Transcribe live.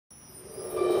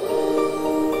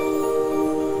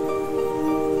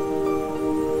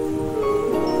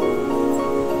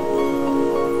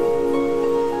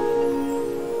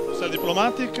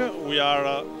Diplomatic. We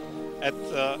are at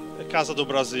Casa do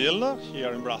Brasil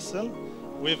here in Brussels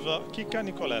with Kika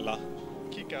Nicolelela.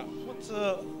 Kika, what's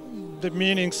the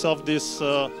meanings of this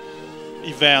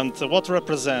event? What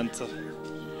represent?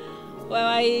 Well,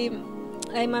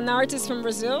 I'm an artist from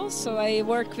Brazil, so I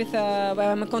work with,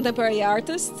 I'm a contemporary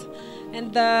artist.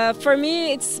 And for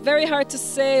me, it's very hard to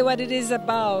say what it is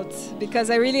about, because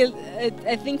I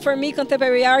think for me,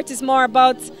 contemporary art is more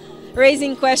about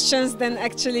raising questions than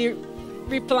actually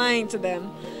replying to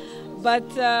them. But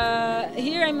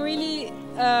here I'm really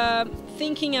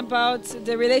thinking about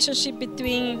the relationship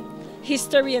between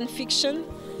history and fiction,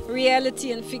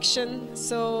 reality and fiction.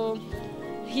 So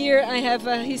here I have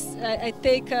I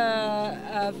take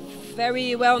a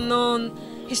very well-known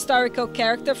historical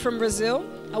character from Brazil,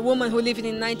 a woman who lived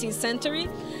in the 19th century,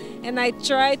 and I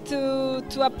try to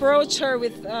approach her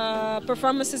with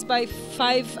performances by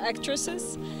 5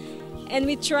 actresses, and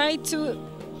we try to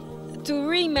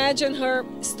reimagine her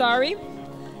story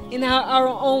in our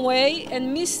own way,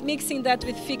 and mixing that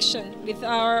with fiction, with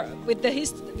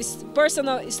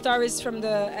personal stories from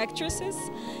the actresses,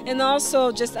 and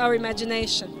also just our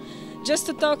imagination. Just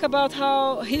to talk about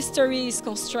how history is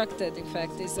constructed, in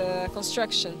fact, is a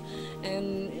construction.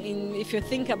 And if you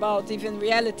think about even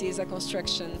reality is a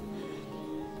construction.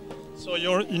 So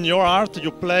in your art,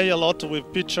 you play a lot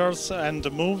with pictures and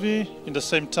the movie in the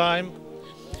same time?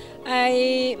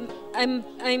 My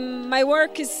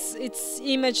work it's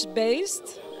image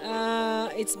based.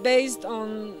 It's based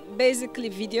on basically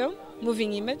video,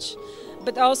 moving image,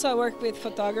 but also I work with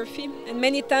photography and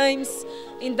many times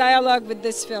in dialogue with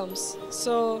these films.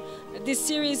 So this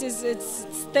series it's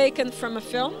taken from a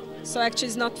film. So actually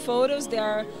it's not photos. They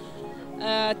are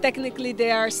technically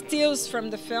they are stills from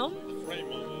the film,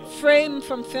 frame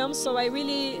from film. So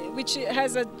which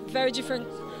has a very different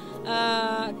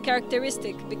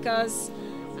characteristic, because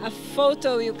a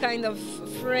photo you kind of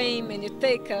frame and you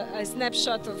take a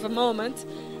snapshot of a moment,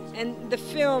 and the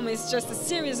film is just a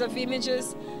series of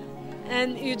images,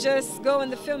 and you just go in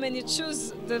the film and you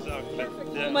choose the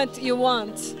perfect moment you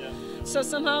want. Yeah. So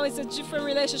somehow it's a different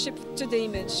relationship to the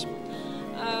image.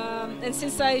 And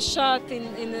since I shot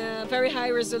in a very high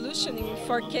resolution, in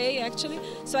 4K actually,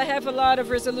 so I have a lot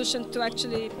of resolution to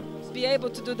actually be able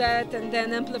to do that and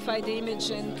then amplify the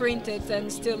image and print it and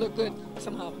still look good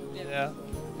somehow. Yeah.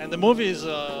 And the movie is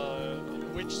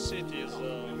which city is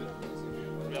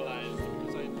realized?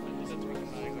 Because I didn't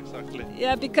recognize exactly.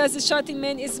 Yeah, because the shot in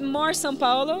Maine is more São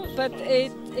Paulo, but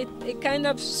it kind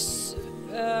of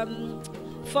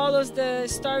follows the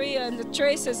story and the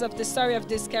traces of the story of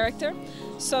this character.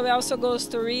 So it also goes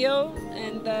to Rio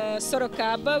and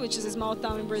Sorocaba, which is a small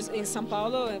town in São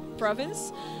Paulo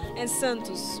province, and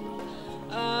Santos.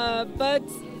 But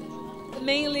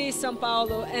mainly São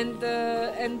Paulo and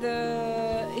the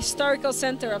historical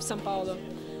center of São Paulo,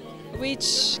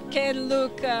 which can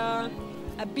look a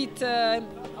bit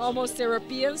almost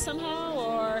European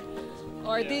somehow,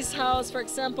 or this house, for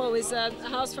example, is a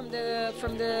house from the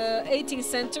 18th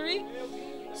century,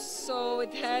 so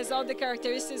it has all the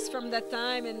characteristics from that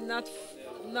time and not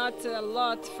a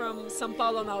lot from São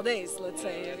Paulo nowadays, let's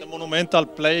say. The monumental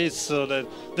place, the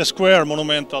square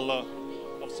monumental of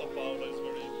São Paulo is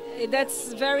very...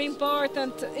 That's very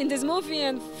important in this movie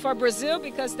and for Brazil,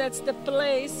 because that's the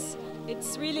place,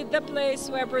 it's really the place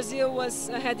where Brazil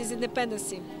had its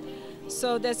independence.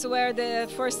 So that's where the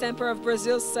first emperor of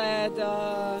Brazil said,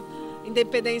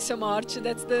 Independência ou Morte,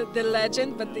 that's the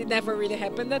legend, but it never really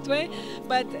happened that way.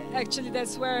 But actually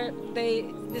that's where they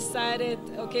decided,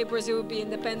 okay, Brazil will be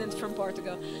independent from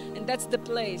Portugal. And that's the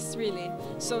place, really.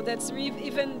 So that's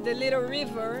even the little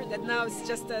river, that now is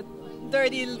just a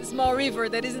dirty small river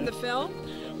that is in the film,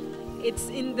 it's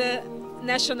in the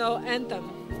national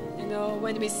anthem. You know,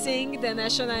 when we sing the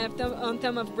national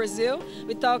anthem of Brazil,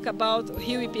 we talk about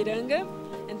Rio Ipiranga,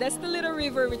 and that's the little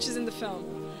river which is in the film.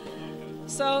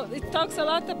 So it talks a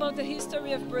lot about the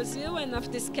history of Brazil and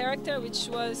of this character, which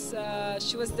was,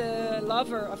 she was the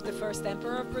lover of the first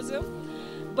emperor of Brazil,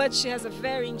 but she has a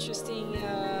very interesting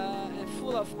and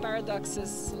full of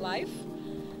paradoxes life.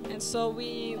 And so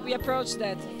we approach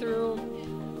that through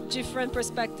different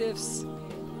perspectives,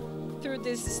 through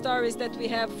these stories that we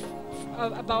have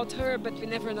about her, but we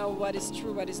never know what is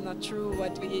true, what is not true,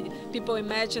 what people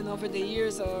imagine over the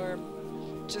years, or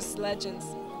just legends.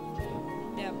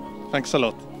 Yeah. Thanks a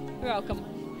lot. You're welcome.